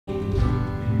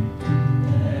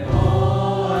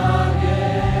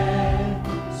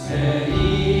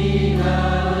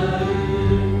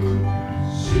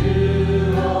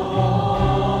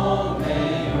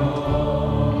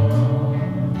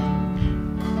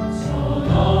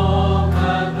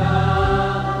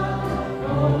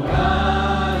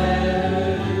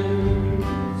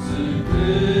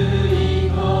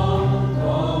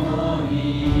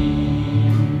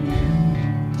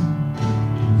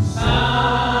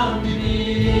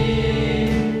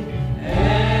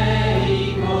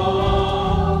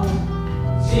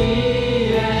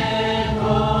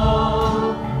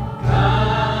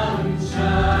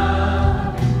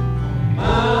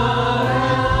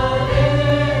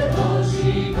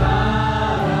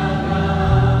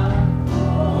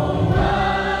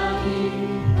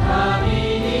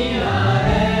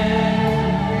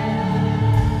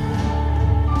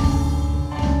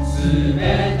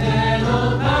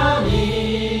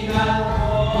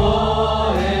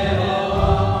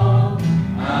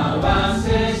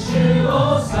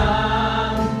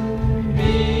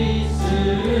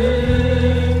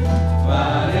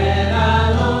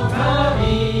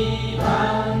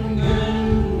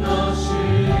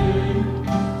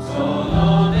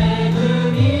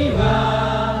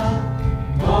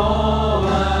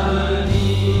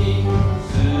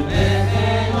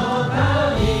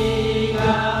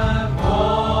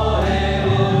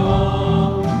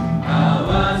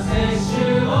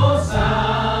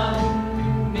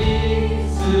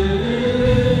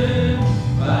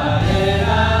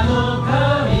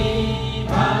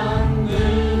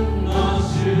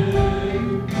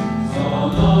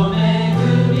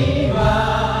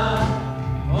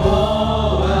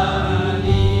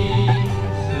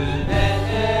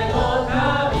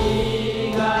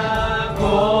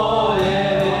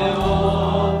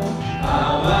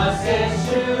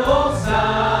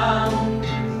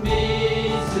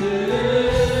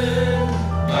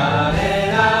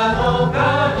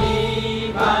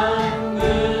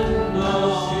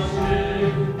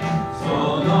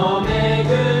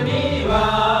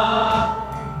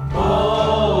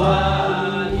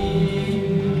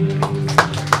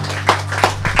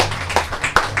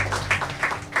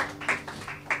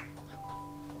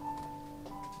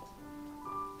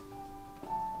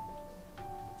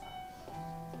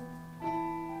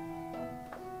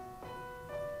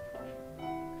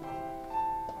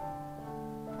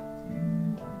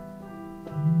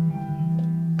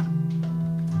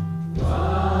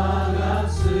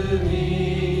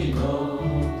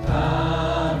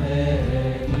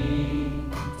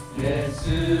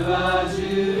は十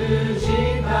字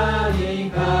架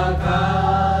にかか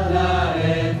られ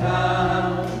た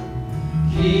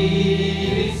キ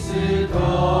リスト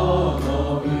の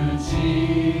打ち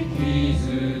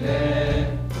傷で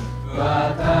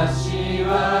私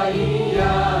は癒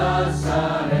さ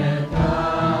れた。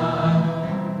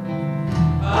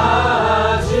あ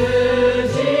あ十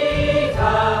字架、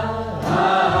あ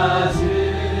あ十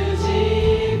字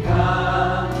架、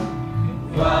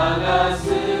我がすべ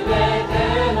て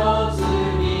の罪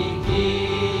清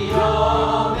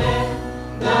め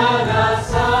流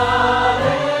され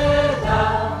た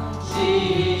血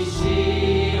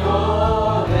潮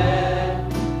で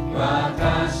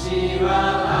私は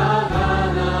あが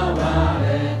なわれ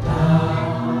た。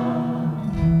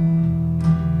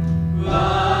我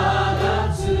が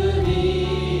罪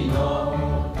の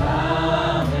た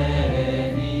め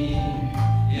に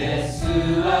イエス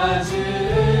は十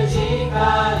字架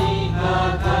にか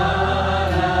か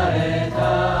られた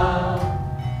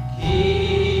キ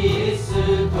リス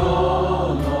ト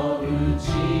の打ち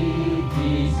傷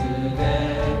で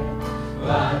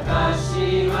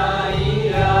私は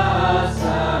癒さ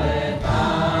れた。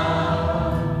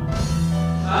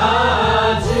あ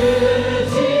あ十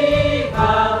字架、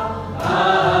あ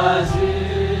あ十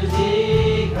字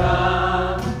架、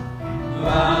我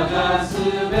がす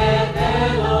べて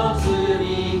の罪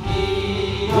清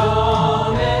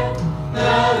め流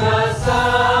さ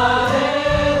れ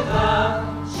た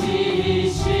血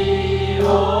潮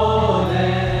で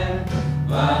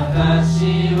私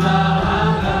は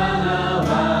あがなわ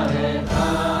れた。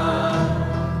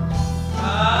あ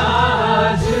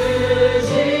あ十字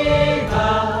架、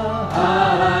あ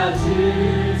あ十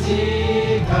字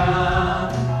架、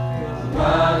我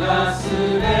がす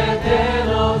べて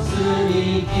の罪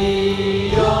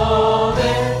清め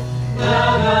流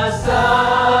さ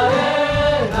れ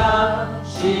た血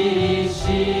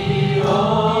潮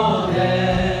で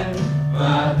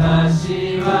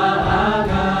私はあ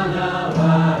がなわ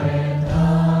れた。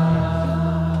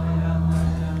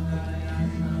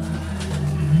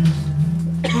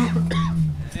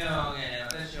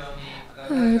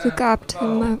Look up to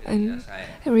and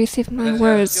receive my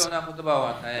words.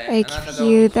 I give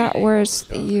you that words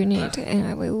that you need, and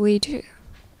I will lead you.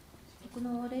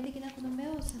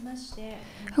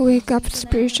 Wake up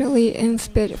spiritually and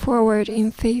speed forward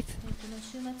in faith.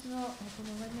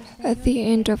 At the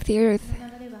end of the earth,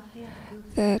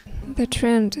 the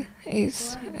trend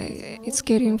is it's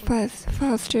getting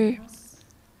faster.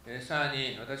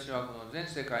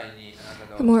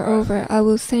 Moreover, I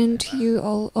will send you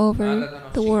all over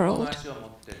the world.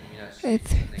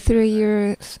 Through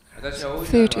your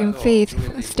foot in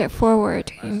faith, step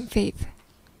forward in faith.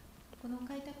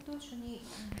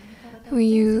 When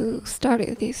you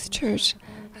started this church,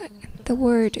 the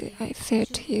word I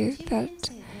said to you that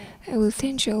I will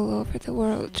send you all over the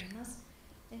world.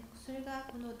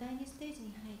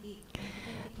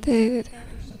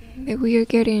 We are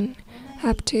getting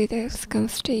up to the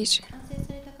second stage.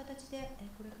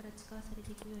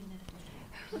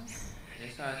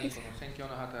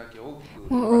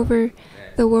 Moreover,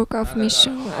 the work of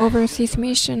mission, overseas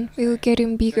mission, will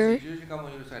getting bigger,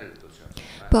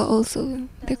 but also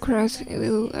the cross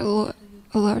will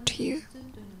allot you.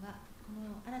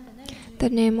 The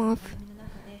name of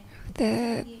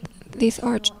this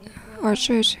our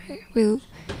church will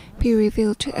be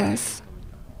revealed to us.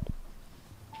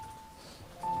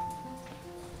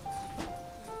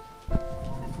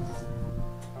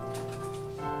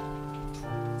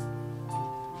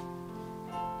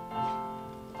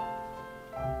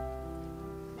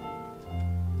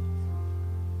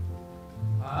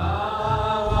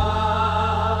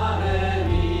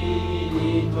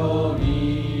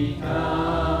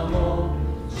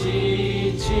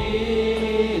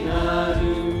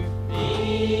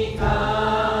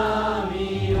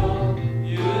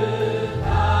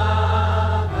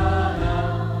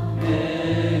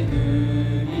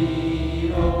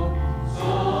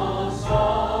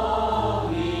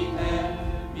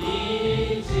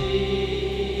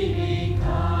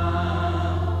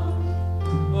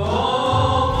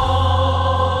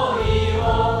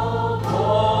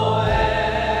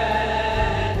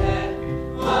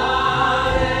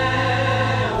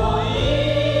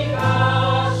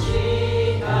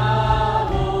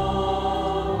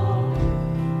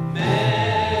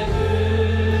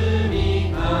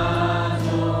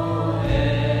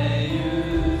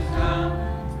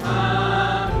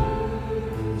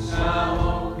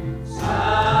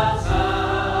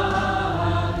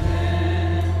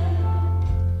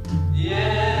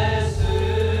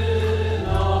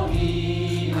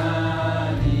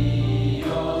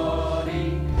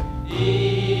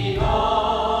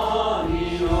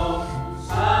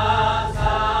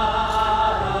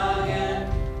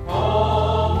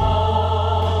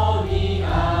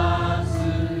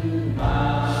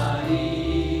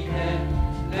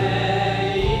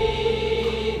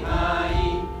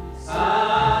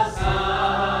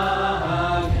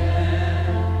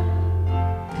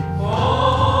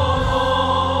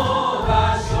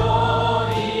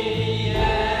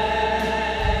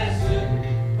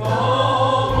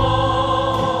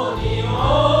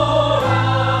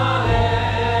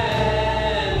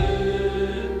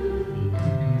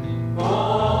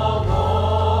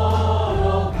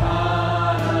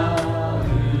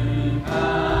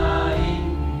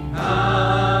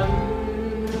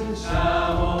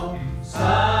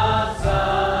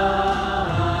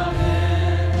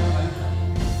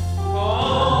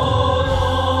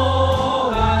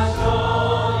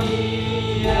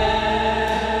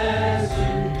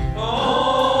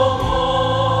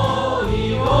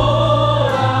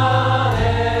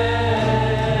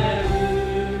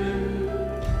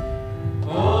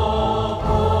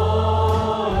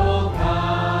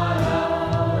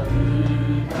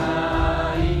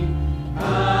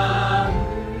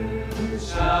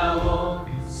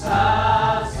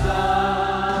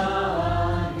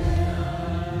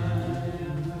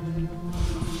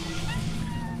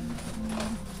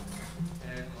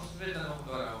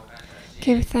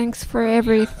 Give thanks for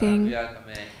everything,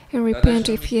 and repent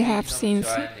if you have sins,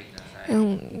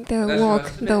 and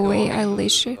walk the way I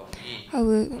lead you. I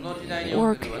will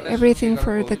work everything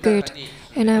for the good,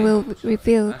 and I will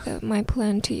reveal my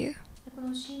plan to you.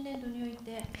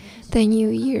 The new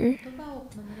year,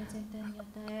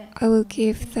 I will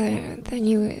give the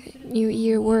new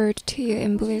year word to you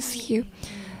and bless you.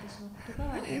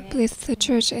 Bless the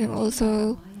church and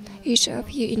also each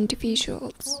of you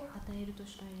individuals.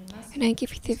 And I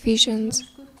give you the visions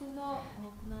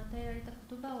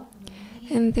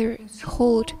and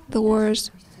hold the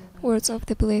words of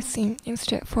the blessing and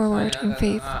step forward in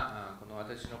faith.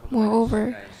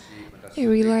 Moreover,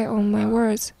 you rely on my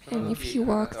words, and if you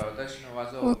walk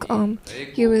on,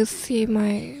 you will see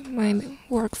my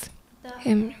works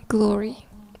and glory.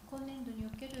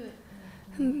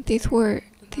 And this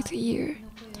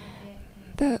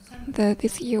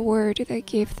year word that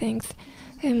give thanks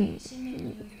and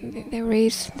they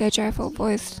raise the joyful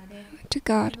voice to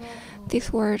God.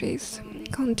 This word is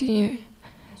continue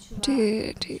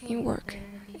to work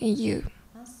in you.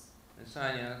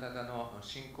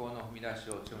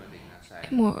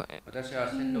 More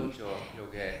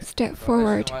step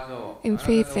forward in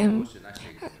faith, and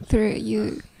through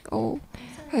you all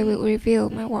I will reveal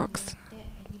my works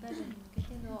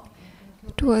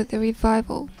toward the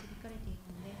revival.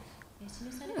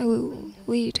 I will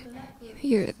lead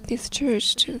this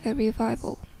church to the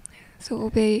revival. So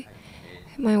obey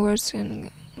my words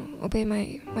and obey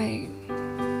my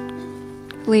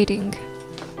leading.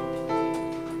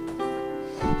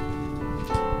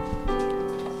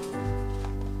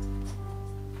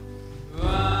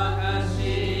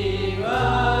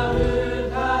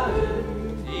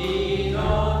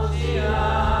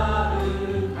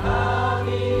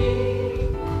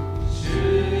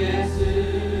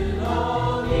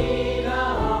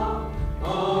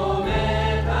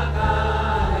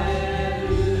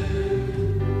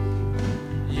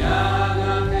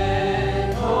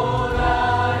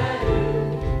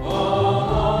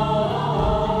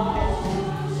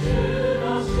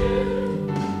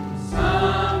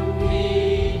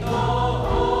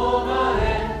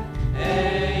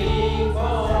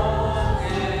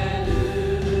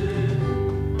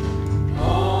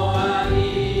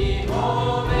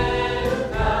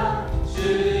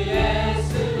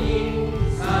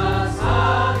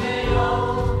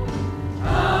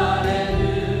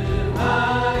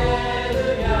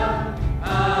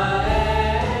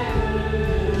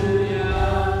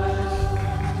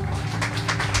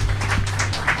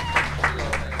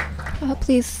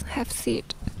 Please have a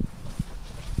seat.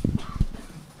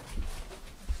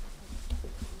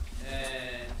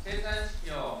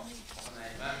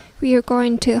 We are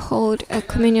going to hold a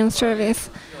communion service.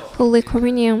 Holy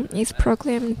Communion is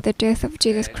proclaimed the death of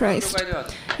Jesus Christ.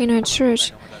 In our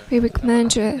church, we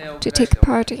recommend you to take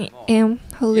part in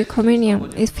Holy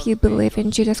Communion if you believe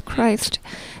in Jesus Christ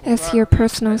as your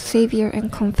personal Savior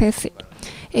and confess it,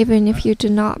 even if you do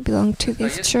not belong to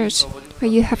this church or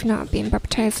you have not been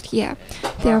baptized yet.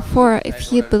 Therefore,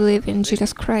 if you believe in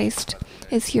Jesus Christ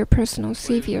as your personal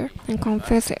Savior and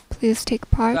confess it, please take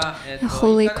part in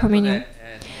Holy Communion.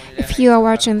 If you are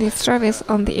watching this service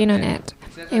on the internet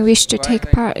and wish to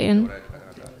take part in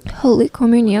Holy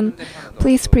Communion,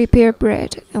 please prepare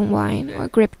bread and wine or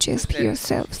grape juice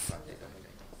yourselves.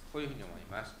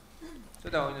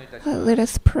 Let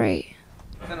us pray.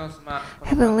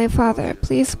 Heavenly Father,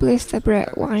 please bless the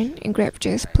bread, wine, and grape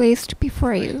juice placed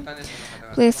before you.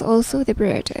 Bless also the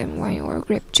bread and wine or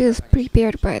grape juice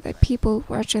prepared by the people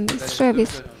watching this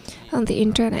service on the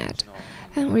internet,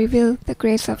 and reveal the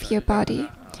grace of your body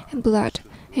and blood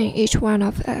in each one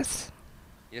of us.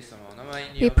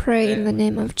 We pray in the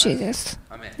name of Jesus.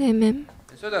 Amen.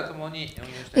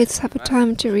 Let's have a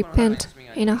time to repent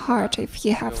in our heart if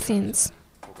you have sins.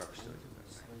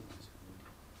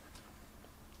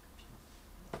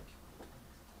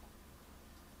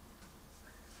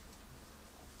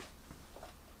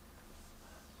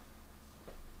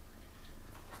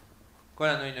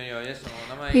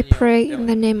 We pray in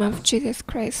the name of Jesus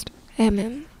Christ.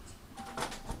 Amen.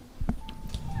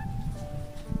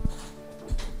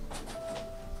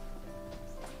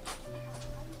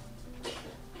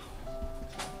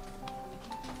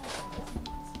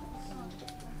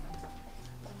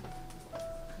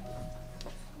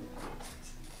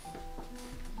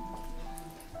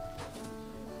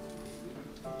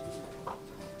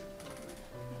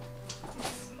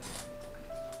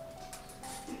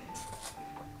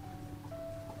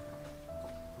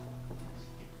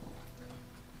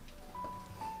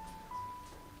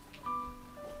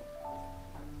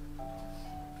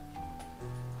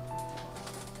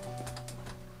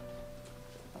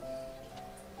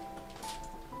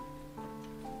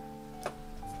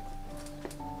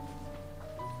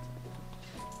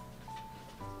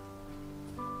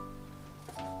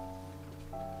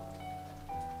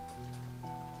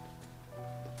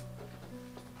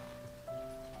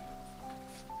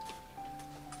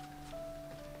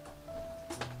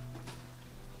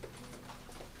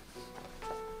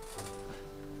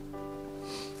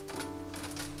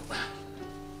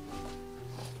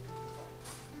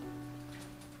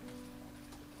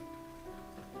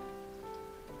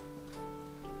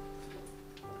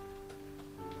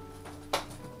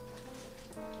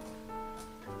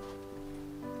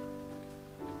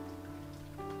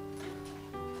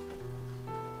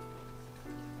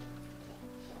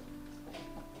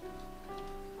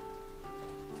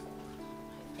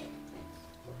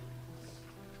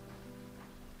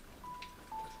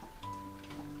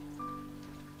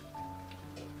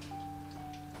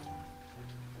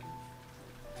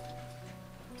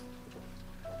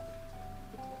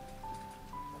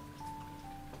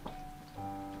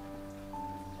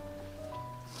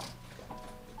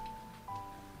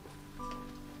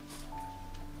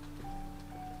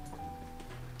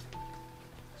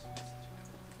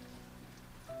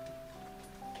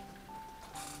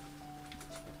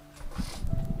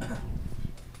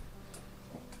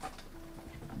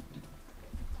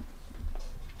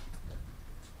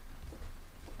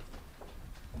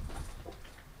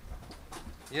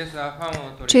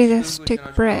 Jesus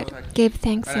took bread, gave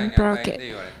thanks and broke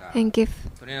it, and gave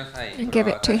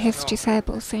it to his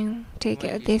disciples, saying, "Take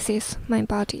it, this is my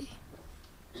body."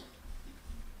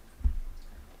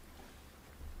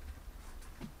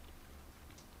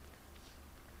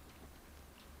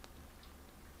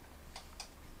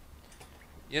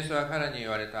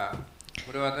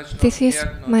 This is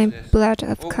my blood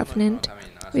of covenant,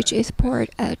 which is poured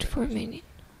out for many.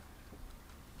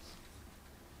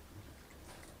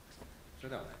 それ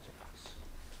ではお願いします。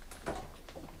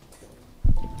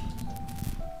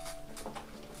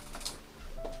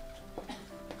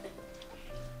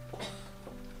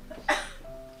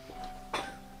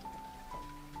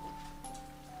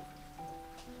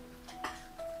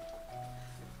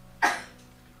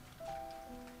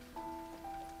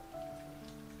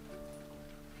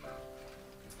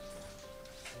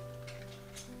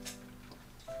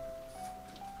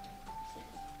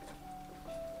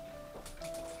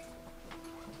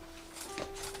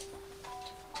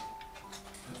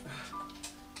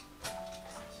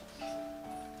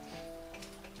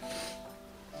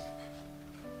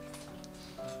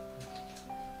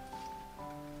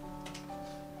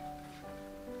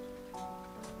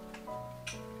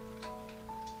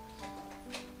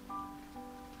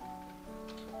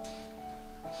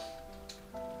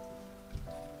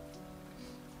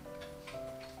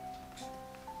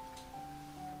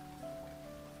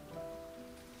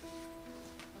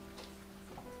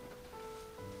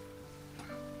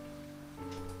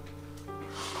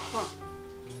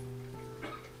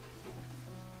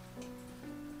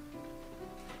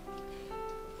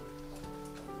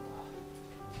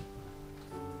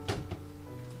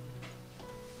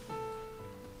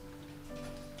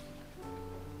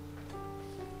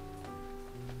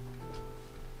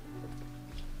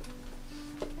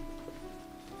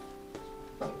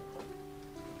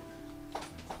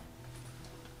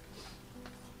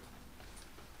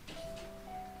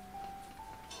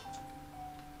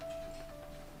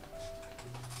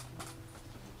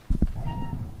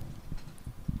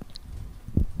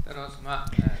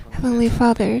Heavenly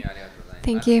Father,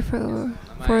 thank you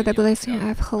for the blessing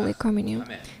of Holy Communion.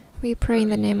 We pray in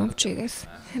the name of Jesus.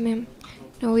 Amen.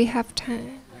 Now we have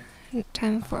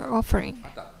time for offering.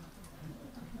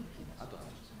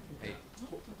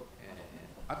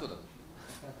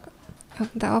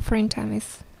 The offering time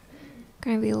is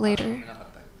going to be later,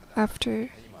 after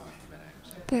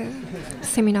the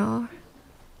seminar.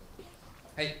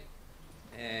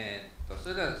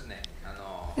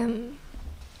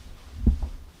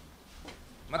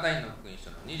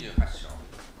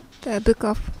 The book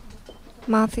of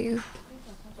Matthew.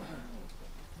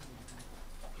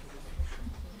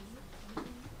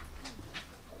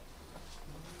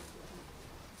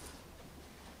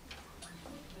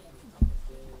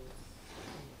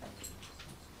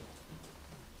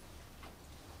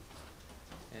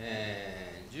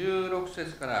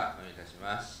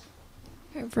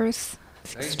 Verse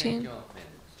 16.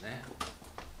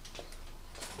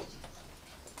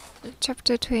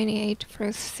 Chapter 28,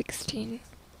 verse 16.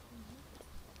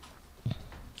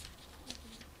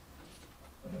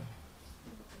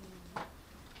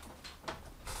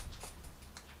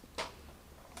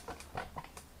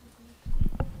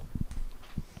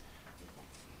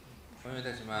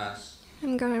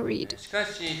 I'm going to read.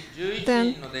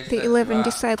 Then the 11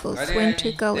 disciples went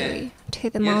to Galilee, to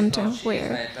the mountain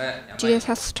where Jesus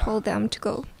has told them to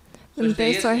go. When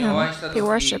they saw him, they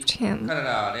worshipped him,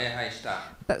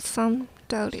 but some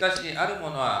doubted.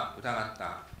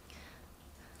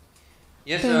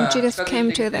 Then Jesus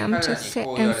came to them and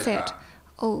said,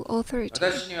 "All authority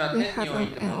in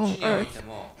heaven and on earth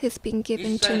has been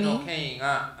given to me.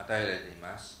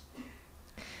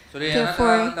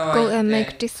 Therefore, go and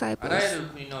make disciples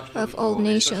of all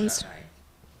nations,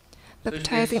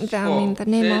 baptizing them in the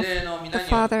name of the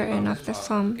Father and of the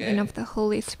Son and of the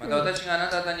Holy Spirit,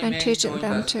 and teaching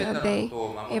them to obey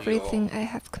everything I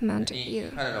have commanded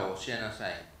you.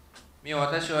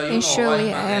 And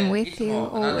surely I am with you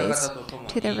always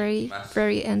to the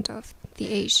very end of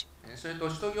the age."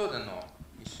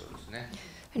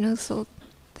 And also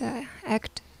the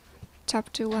Act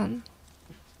chapter 1.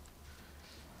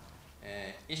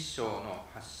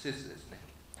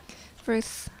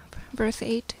 Verse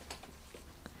 8.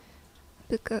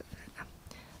 Book of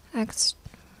Acts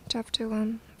chapter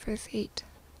 1, verse 8.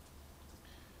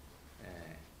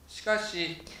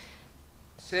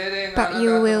 But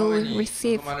you will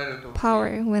receive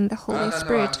power when the Holy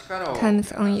Spirit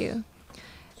comes on you,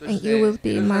 and you will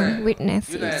be my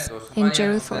witnesses in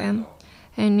Jerusalem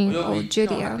and in all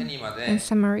Judea and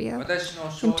Samaria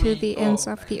and to the ends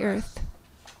of the earth.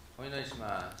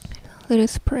 Let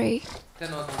us pray.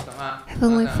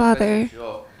 Heavenly Father,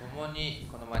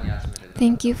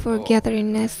 thank you for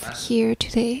gathering us here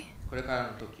today.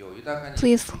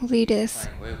 Please lead us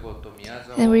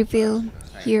and reveal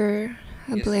your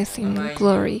blessing and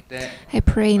glory. I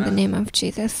pray in the name of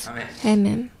Jesus.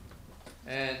 Amen.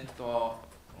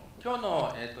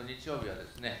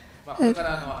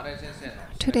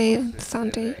 Today,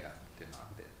 Sunday,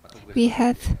 we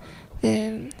have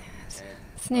the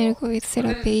synagogue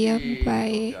therapy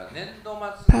by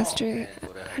Pastor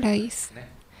Rais.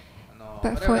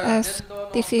 But for us,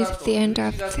 this is the end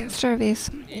of the service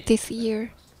this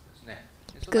year,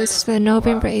 because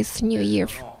November is New Year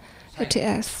to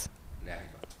us.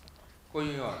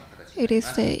 It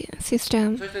is the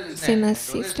system, same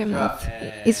system of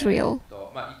Israel.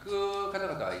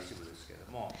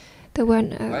 The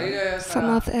one some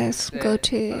of us go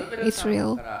to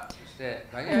Israel,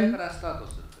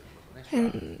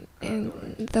 and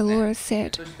the Lord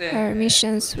said our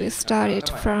missions will start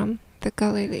from the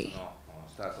Galilee.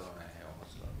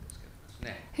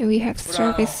 And we have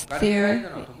service there,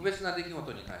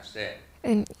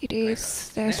 and it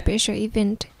is a special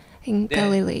event in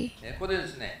Galilee.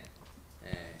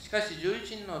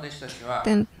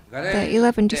 Then the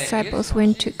 11 disciples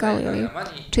went to Galilee,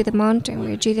 to the mountain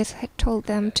where Jesus had told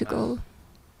them to go.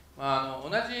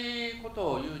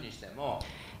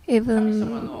 Even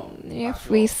if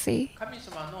we see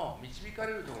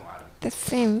the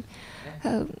same,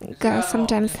 God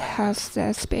sometimes has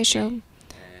a special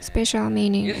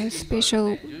meaning and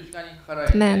special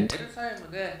command,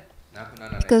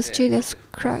 because Jesus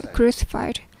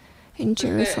crucified in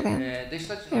Jerusalem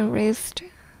and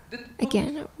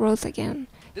rose again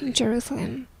in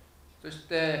Jerusalem.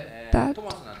 But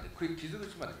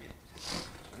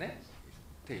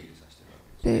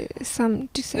some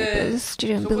disciples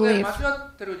didn't believe,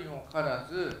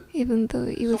 even though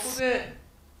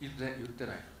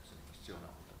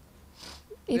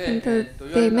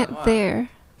they met there,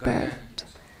 but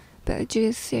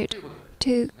Jesus said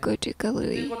to go to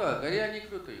Galilee.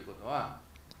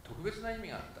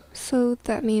 So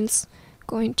that means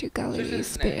going to Galilee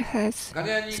has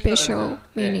special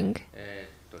meaning.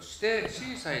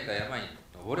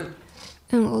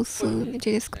 And also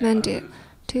Jesus commanded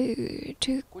to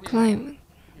climb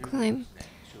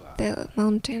the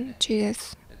mountain.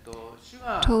 Jesus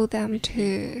told them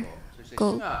to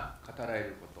go.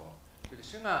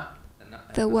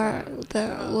 The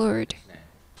Lord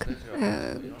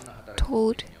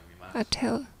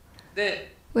tell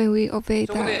when we obey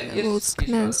the Lord's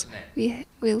commands, we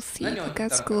will see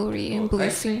God's glory and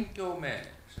blessing.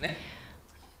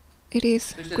 It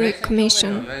is Great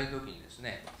Commission.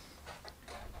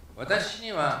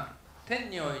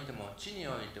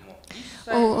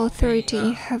 All authority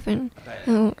in heaven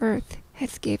and on earth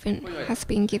has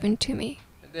been given to me.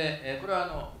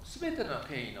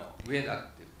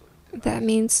 That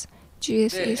means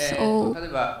Jesus is all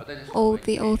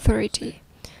the authority.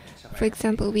 For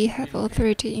example, we have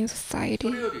authority in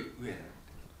society,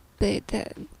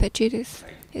 but Jesus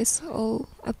is all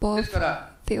above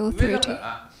the authority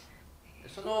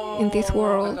in this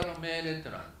world,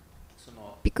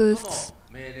 because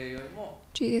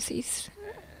Jesus is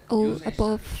all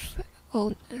above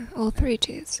all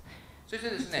authorities. The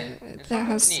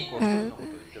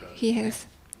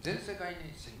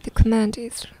command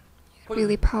is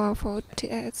really powerful to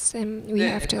us, and we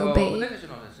have to obey.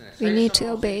 We need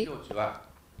to obey.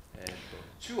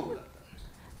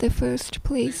 The first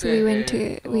place we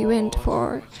went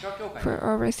for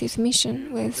overseas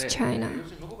mission was China.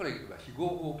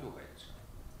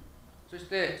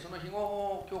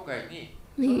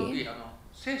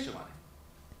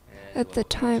 At the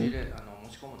time,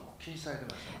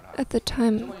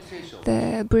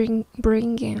 the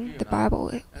bringing the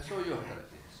Bible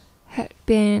had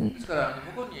been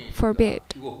forbid.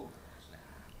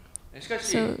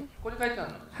 So,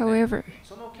 however,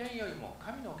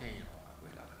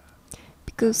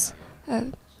 because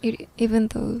even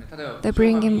though the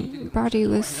bringing body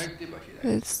was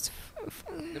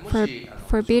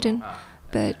forbidden,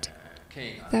 but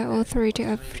the authority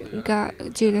of God,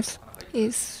 Jesus,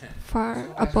 is far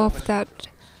above that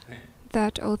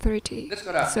authority.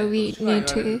 So we need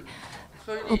to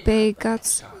obey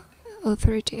God's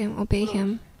authority and obey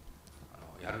Him.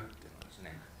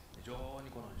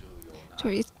 So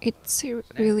it's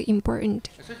really important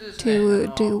to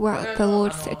do what the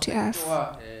Lord said to us.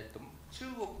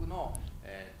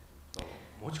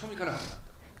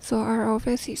 So our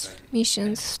overseas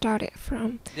missions started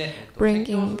from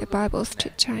bringing the Bibles to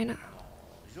China.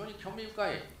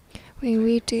 When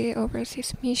we do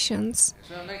overseas missions,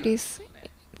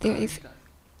 there is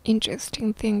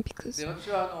interesting thing because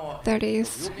that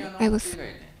is, I was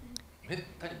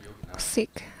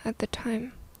sick at the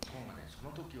time.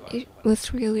 It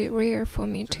was really rare for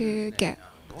me to get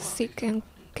sick and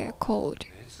get cold.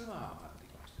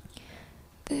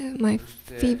 My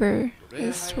fever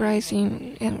is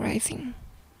rising and rising.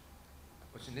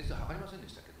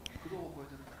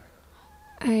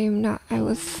 I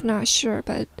was not sure,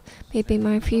 but maybe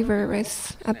my fever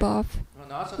was above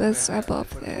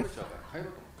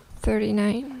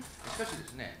 39.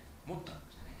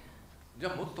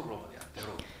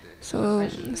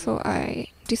 So I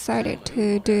decided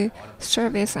to do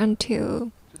service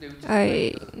until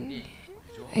I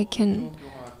can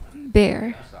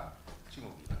bear.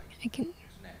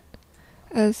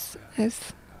 As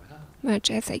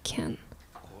much as I can.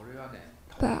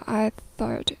 But I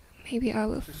thought maybe I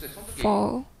will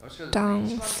fall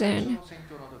down soon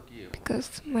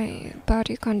because my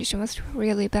body condition was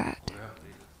really bad.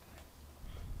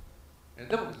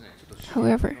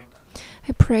 However,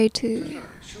 I prayed to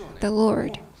the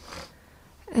Lord,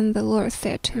 and the Lord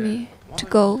said to me to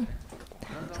go.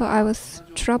 So I was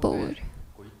troubled.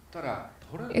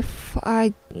 If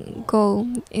I go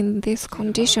in this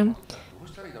condition,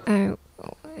 I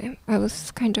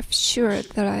was kind of sure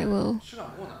that I will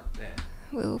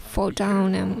fall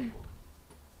down and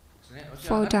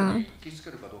fall down.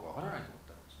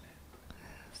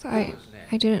 So I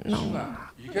didn't know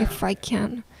if I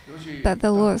can, but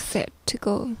the Lord said to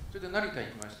go.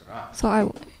 So I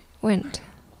went.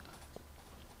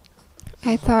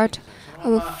 I thought I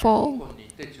would fall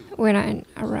when I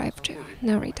arrived in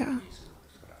Narita,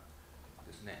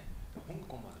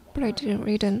 but I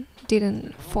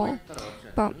didn't fall.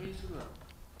 But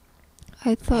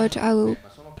I thought I would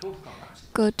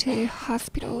go to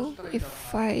hospital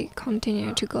if I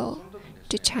continue to go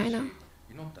to China.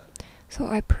 So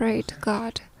I prayed to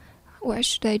God, what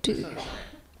should I do?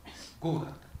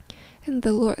 And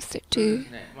the Lord said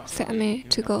me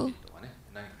to go.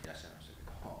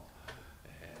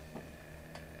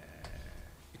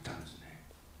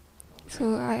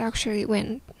 So I actually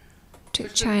went to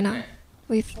China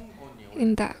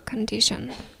in that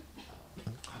condition.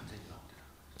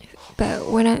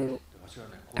 But when I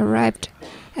arrived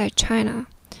at China,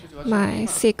 my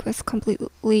sick was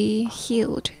completely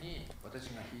healed.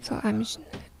 So I'm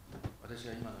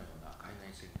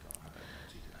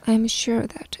sure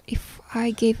that if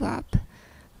I gave up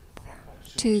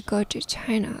to go to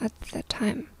China at that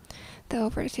time, the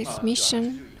overseas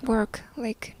mission work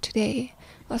like today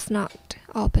was not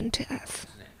open to us.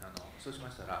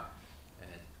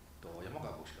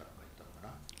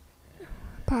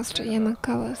 Pastor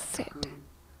Yamakawa said,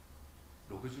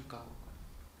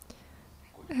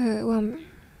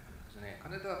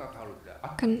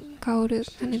 Kaoru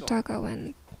Kanetaka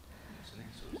went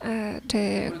to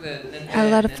a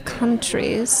lot of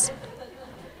countries.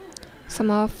 Some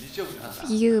of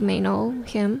you may know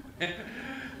him.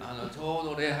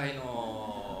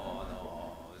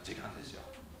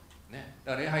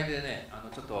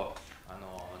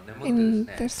 In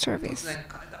the service,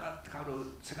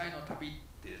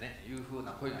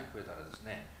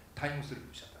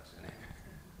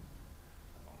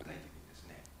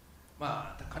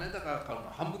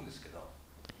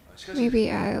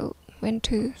 maybe I went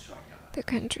to the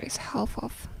countries half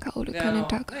of Kaoru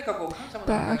Kanetaka, but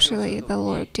actually the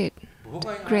Lord did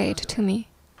great to me.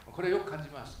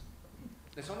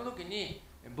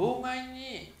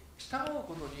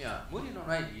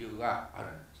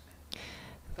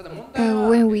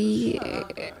 When we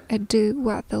do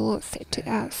what the Lord said to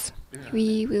us,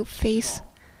 we will face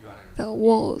the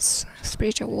walls,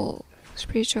 spiritual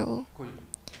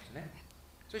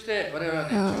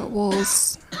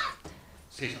walls,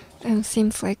 and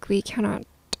seems like we cannot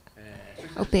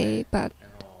obey, but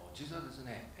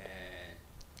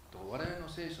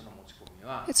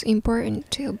it's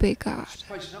important to obey God,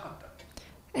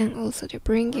 and also to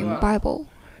bring in Bible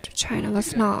to China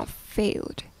was not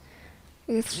failed.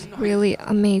 It's really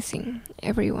amazing.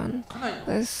 Everyone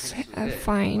was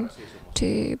fine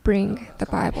to bring the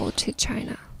Bible to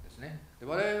China.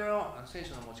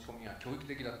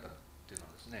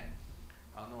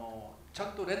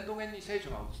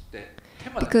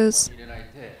 Because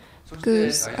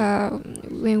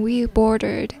when we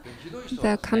bordered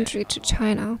the country to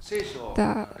China,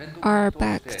 our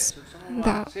bags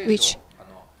which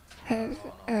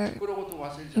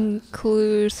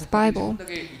includes Bible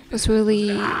was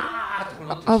really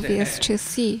obvious to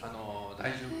see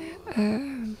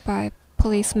by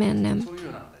policemen.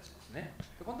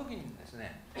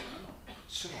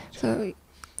 So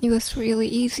it was really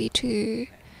easy to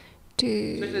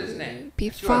be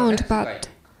found, but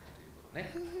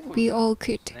we all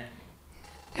could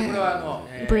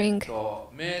bring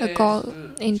a goal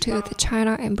into the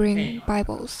China and bring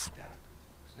Bibles.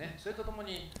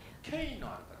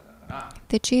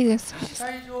 That Jesus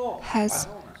has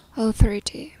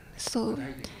authority, so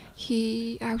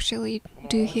he actually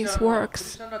do his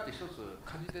works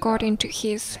according to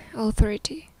his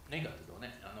authority.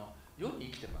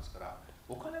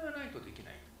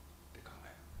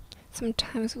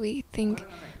 Sometimes we think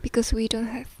because we don't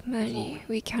have money,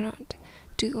 we cannot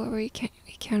do or we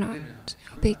cannot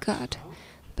obey God,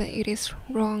 but it is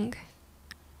wrong.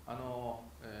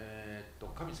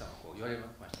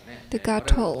 The God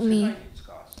told me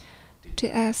to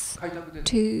ask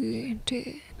to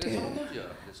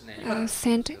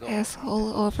send us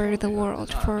all over the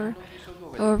world for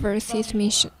overseas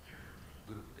missions.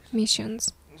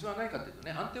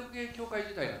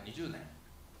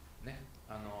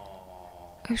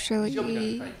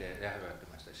 Actually,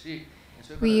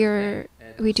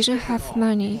 we didn't have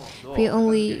money. We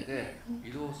only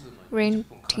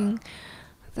renting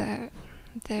the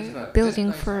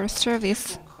building for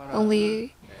service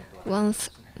only once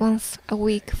a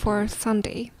week for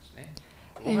Sunday,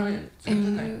 and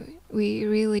we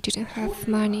really didn't have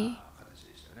money.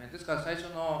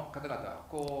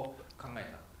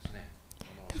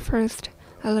 First,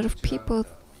 a lot of people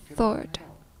thought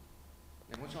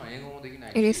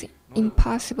it is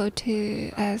impossible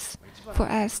for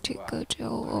us to go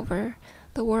all over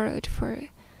the world for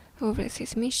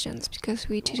overseas missions because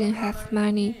we didn't have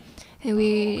money and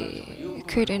we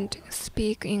couldn't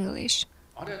speak English.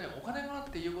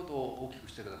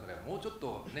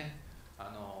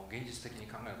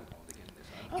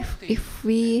 If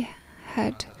we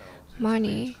had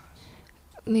money,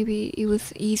 maybe it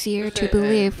was easier to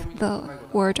believe the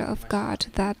word of God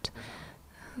that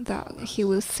He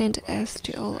will send us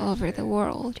to all over the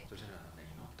world.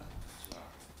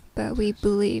 But we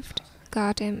believed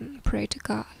God and prayed to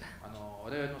God.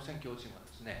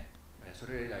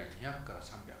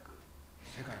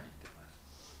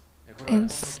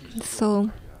 And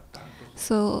so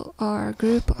our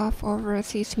group of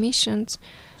overseas missions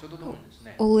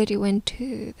already went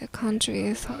to the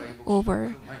countries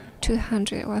over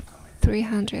 200 or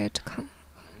 300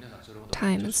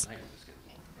 times.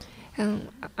 And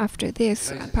after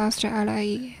this, Pastor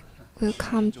Alai will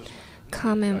come.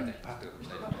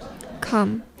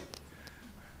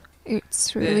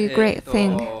 It's really a great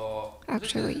thing,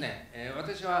 actually.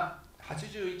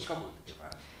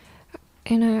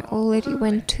 And I already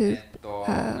went to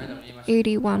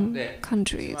 81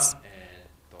 countries.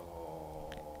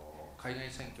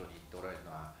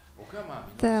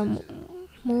 The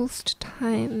most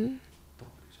time,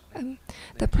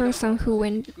 the person who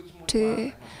went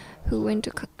to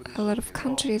a lot of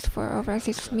countries for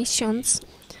overseas missions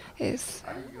is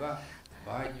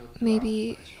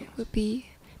maybe would be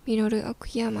Minoru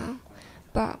Okuyama,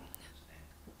 but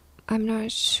I'm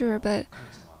not sure. But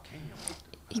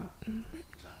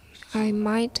I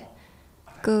might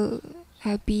go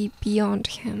be beyond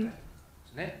him.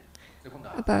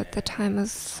 About the time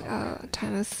is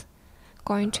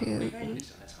going to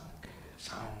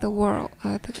the world.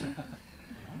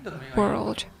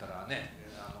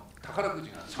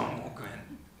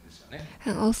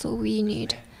 And also we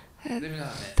need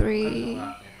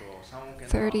 $30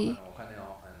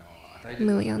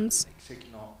 million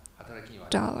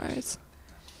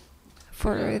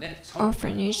for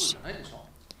orphanage.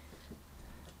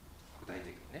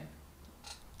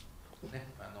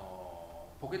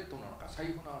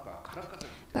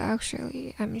 But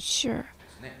actually, I'm sure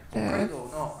the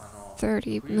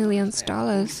 $30 million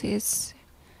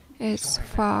is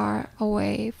far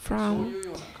away from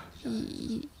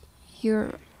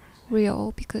your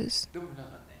real, because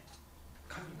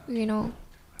we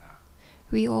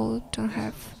all don't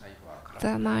have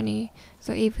the money.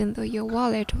 So even though your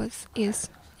wallet is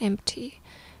empty,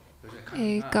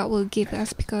 God will give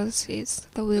us because it's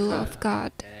the will of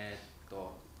God.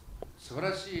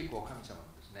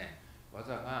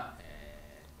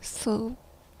 So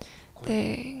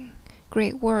the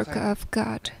great work of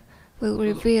God will be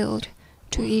revealed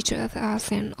to each of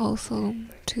us and also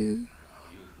to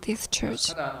this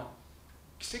church.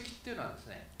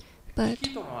 But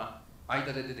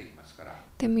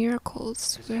the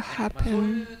miracles will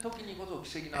happen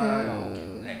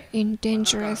in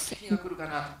dangerous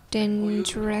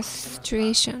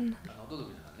situation.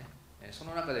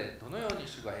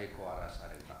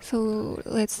 So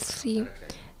let's see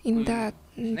in that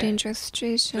dangerous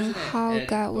situation how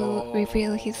God will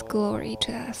reveal His glory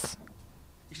to us.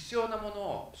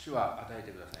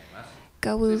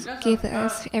 God will give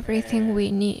us everything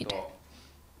we need.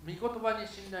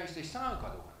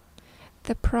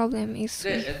 The problem is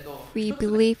if we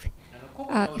believe,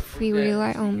 if we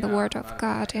rely on the word of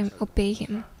God and obey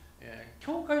Him.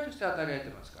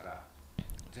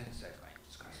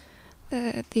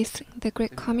 The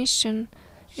Great Commission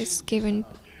is given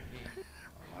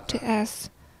to us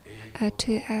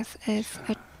to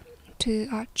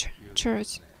our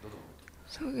church.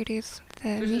 So it is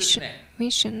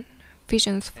the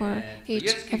visions for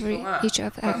each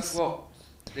of us.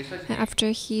 And after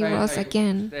He rose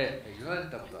again,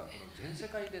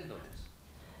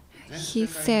 He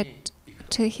said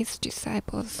to His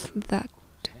disciples that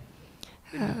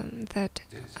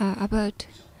about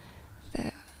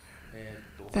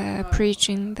the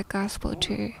preaching the gospel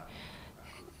to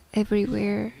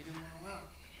everywhere,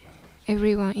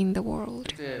 everyone in the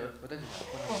world.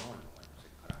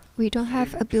 We don't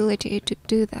have ability to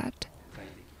do that,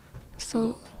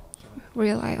 so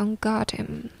rely on God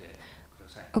and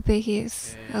obey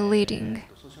His leading.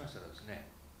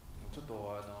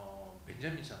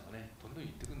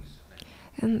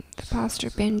 And the Pastor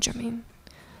Benjamin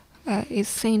is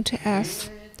saying to us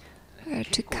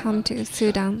to come to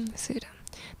Sudan.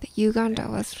 The Uganda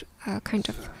was kind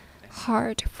of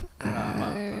hard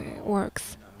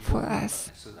works for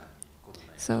us.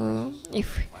 So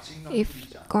if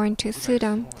going to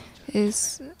Sudan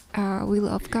is will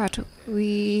of God,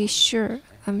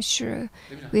 I'm sure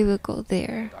we will go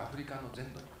there.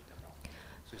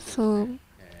 So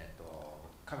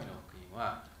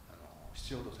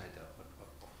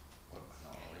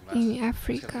in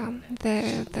Africa,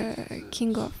 the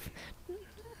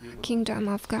kingdom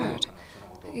of God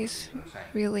is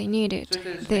really needed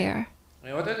there.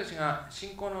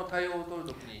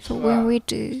 So when we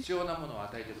do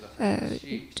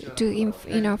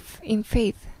enough in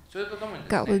faith,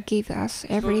 God will give us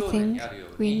everything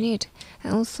we need,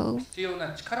 and also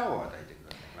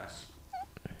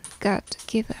God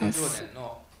give us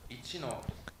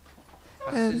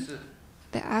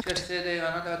the Act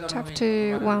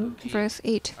chapter 1 verse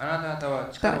 8,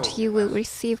 but you will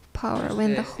receive power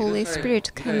when the Holy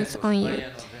Spirit comes on you,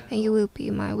 and you will be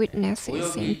my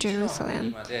witnesses in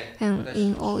Jerusalem and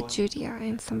in all Judea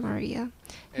and Samaria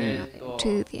and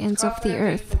to the ends of the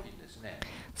earth.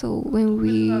 So when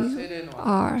we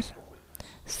are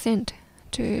sent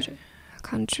to a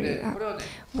country,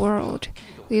 world,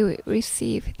 we will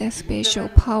receive the special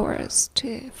powers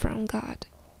from God.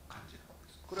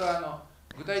 So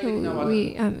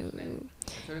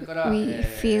we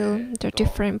feel the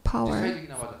different power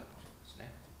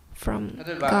from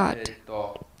God,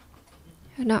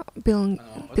 not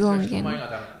belonging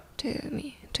to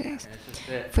me, to us.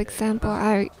 For example,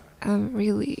 I am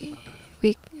really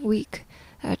weak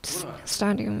at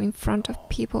standing in front of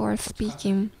people or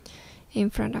speaking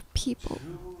in front of people,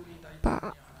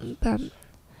 but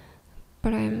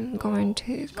I'm going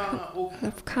to a lot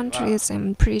of countries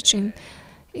and preaching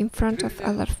in front of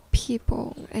a lot of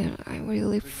people, and I'm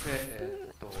really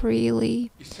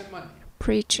freely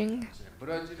preaching.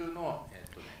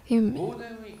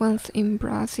 Once in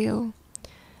Brazil,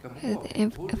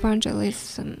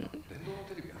 evangelism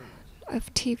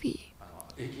of TV,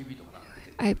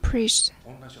 I preached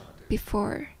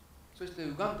before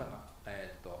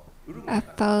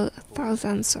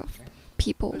thousands of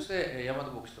people.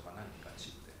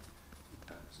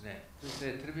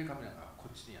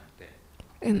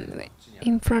 And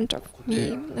in front of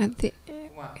me,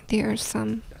 there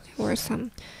were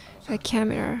some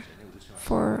camera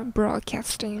for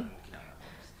broadcasting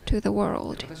to the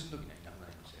world.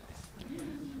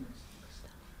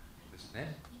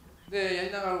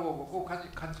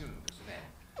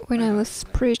 When I was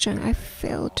preaching, I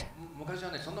felt,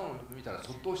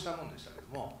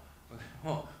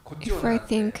 if I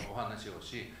think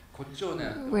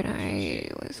when I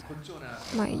was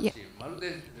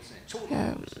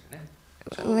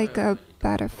like a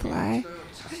butterfly,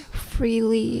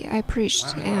 freely I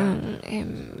preached and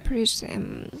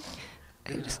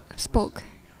spoke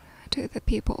to the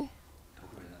people.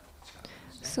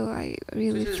 So I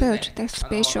really felt the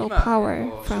special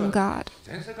power from God.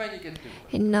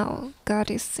 And now God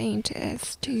is saying to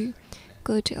us to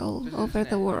go to all over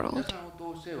the world.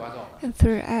 And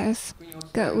through us,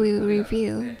 God will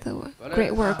reveal the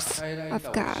great works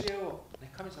of God.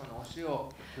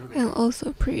 And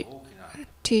also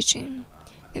teaching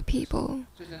the people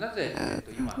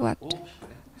what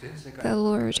the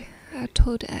Lord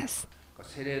told us.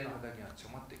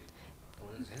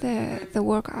 The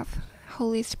work of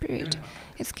Holy Spirit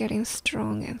is getting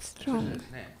strong and strong.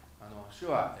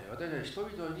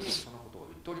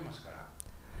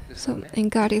 So, and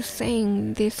God is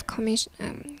saying this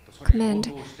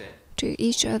command to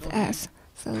each of us,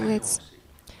 So let's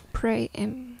pray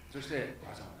and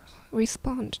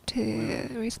respond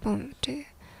to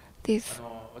this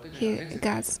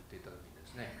God's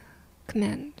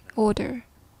command, order.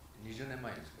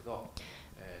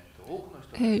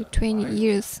 20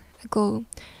 years ago,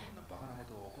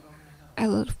 a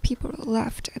lot of people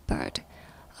laughed about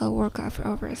a work of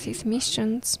overseas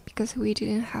missions because we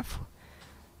didn't have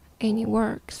any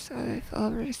works of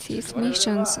overseas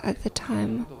missions at the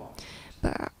time.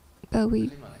 But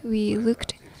we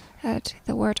looked at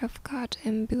the Word of God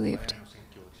and believed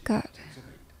God.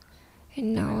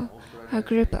 And now a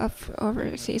group of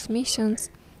overseas missions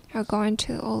are going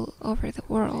to all over the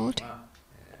world.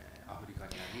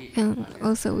 And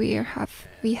also we have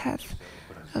a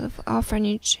lot of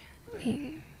orphanage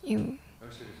in the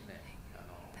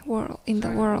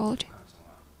world.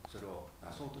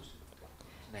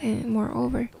 And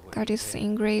moreover, God is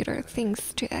saying greater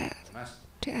things to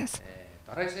us.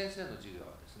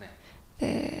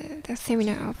 The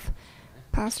seminar of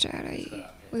Pastor Arai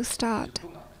will start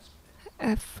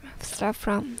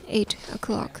from 8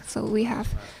 o'clock, so we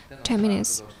have 10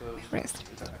 minutes rest.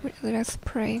 Let us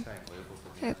pray.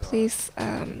 Please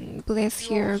bless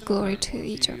your glory to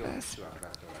each of us.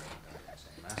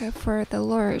 For the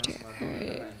Lord,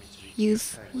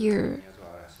 use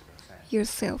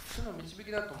yourself.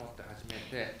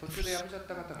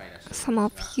 Some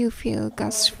of you feel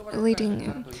God's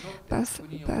leading, but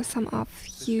some of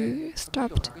you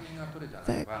stopped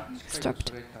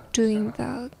doing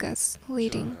the God's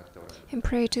leading, and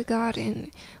pray to God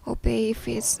and obey if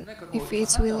it's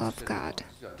will of God.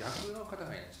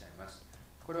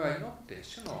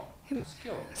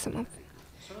 Some of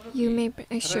you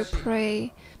should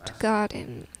pray to God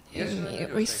and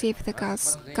receive the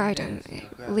God's guidance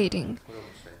and leading.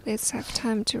 Let's have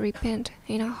time to repent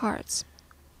in our hearts.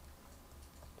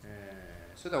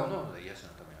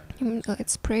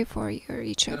 Let's pray for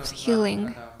each other's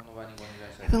healing.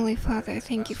 Heavenly Father,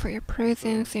 thank you for your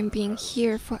presence and being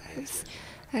here for us.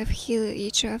 I've healed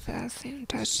each of us and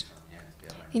touched.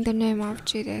 In the name of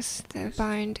Jesus,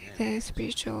 bind the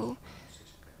spiritual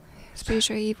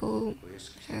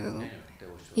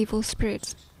evil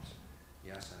spirits.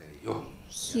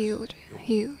 Healed,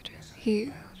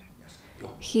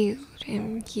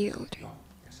 and healed.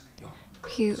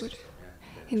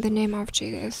 In the name of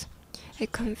Jesus, I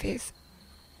confess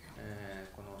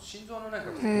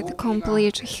the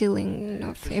complete healing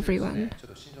of everyone.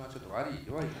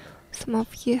 Some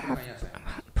of you have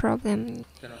problem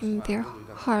in their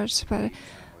hearts, but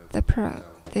the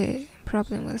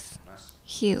problem was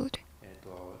healed.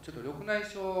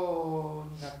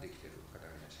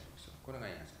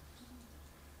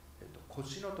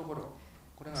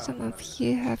 Some of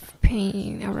you have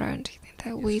pain around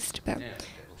the waist, but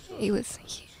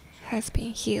has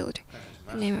been healed.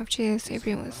 In the name of Jesus,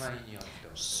 everyone was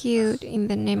healed in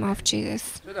the name of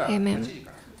Jesus. Amen.2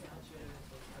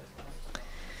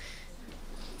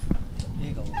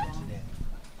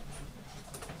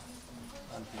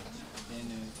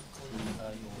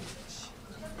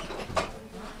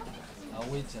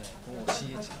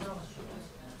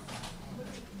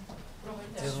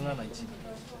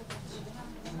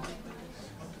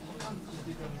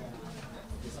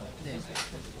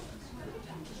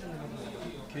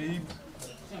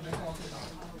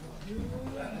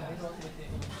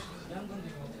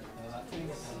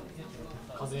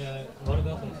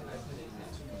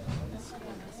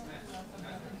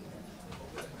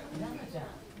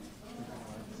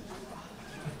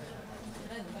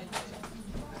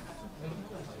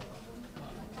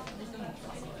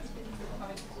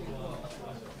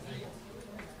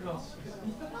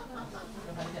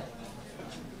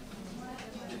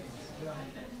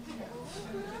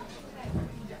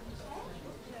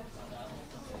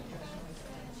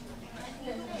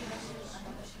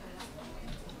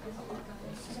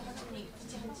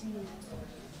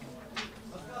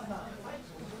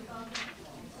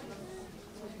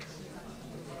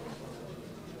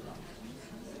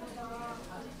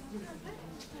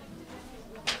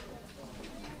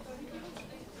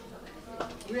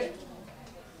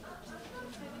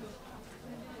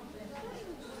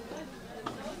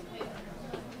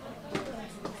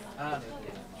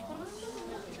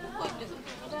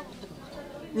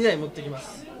台持ってきま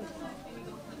す。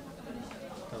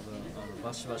多分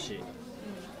バシバシ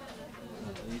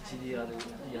HDR や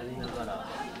りながら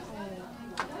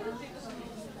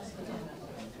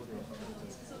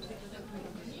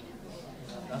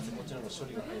なぜこっちの方が処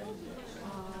理が早いんで。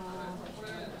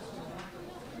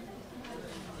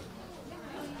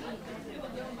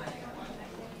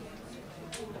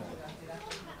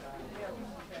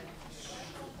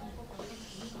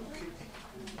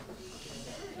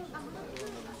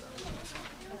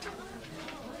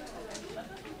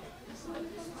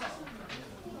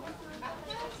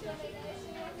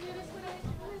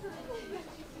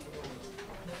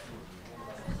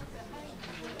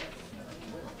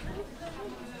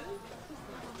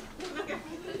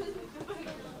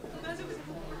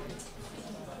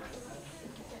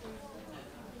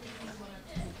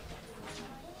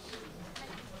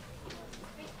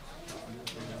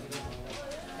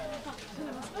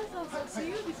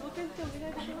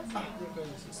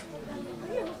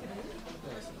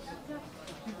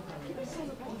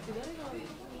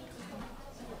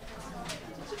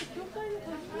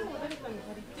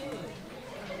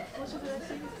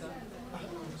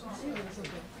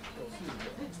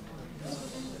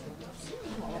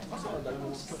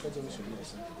家事務所にいらっ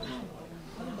しゃる。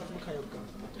あの方も通うか。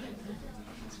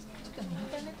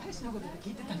大使のことで聞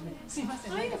いてたんで、すいませ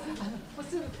ん。もう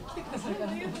すぐ来てくださるか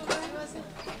ら。すいません。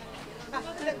こ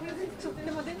れ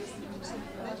でもデニス大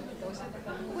丈夫っておっしゃった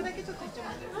から、ここだけちょっと一応。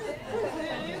す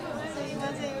い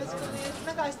ません、よろしくお願いします。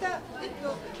なんか明日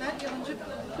40分。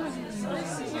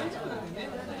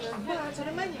まあそ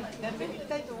れ前になるべく行き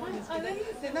たいと思うんですけど、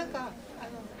でなんか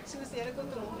すみません、やるこ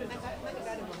とを何かあれば言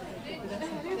ってくださ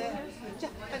って、じゃ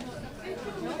あ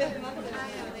見てはいお願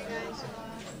いしま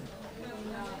す。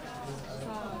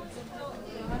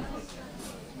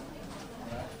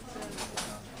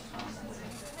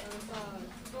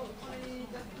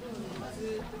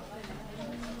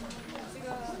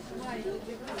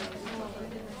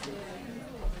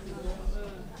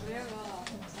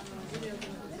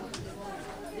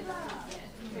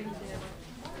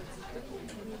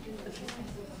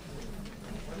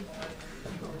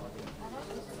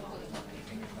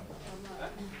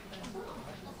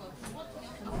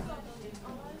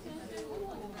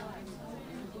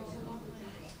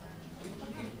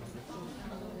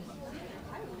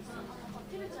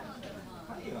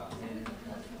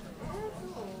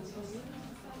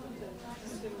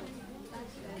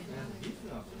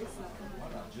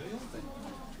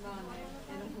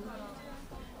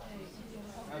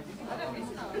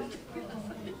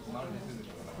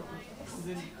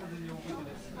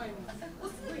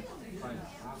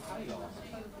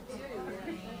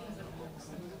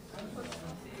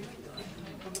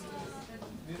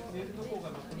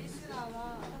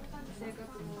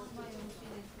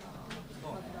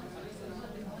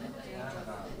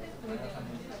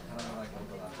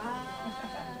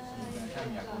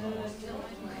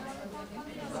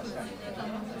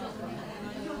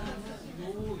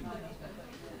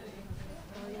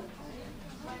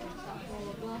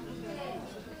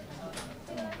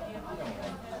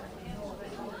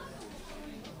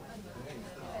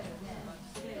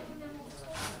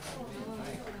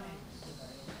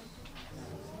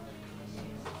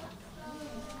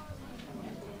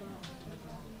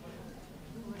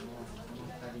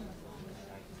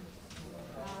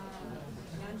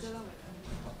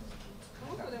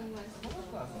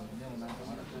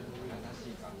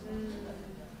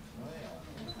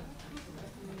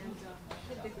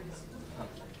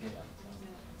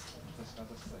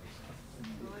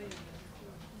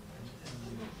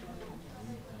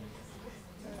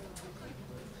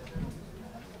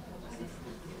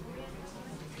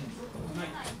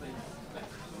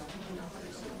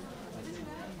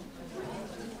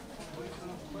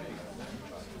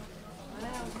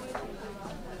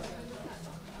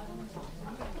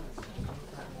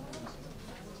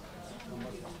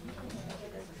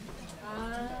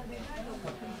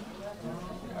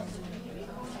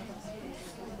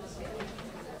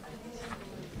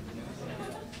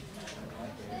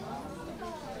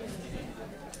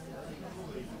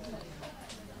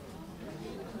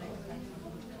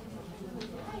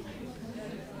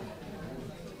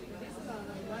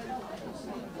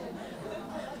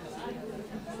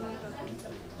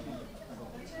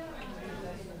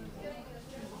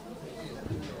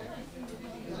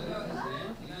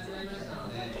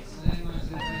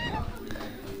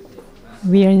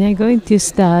We are now going to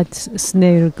start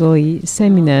Sunerogoi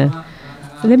seminar.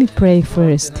 Let me pray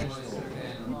first.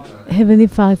 Heavenly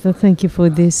Father, thank you for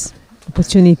this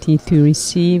opportunity to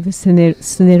receive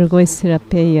Sunerogoi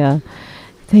Serapeia.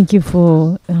 Thank you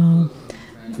for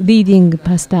leading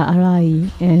Pastor Arai,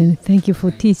 and thank you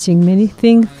for teaching many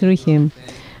things through him.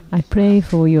 I pray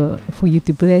for you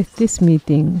to bless this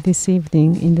meeting this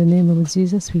evening. In the name of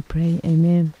Jesus, we pray.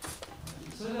 Amen.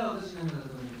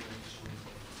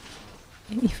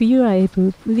 If you are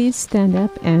able, please stand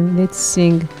up and let's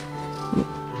sing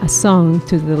a song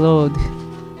to the Lord.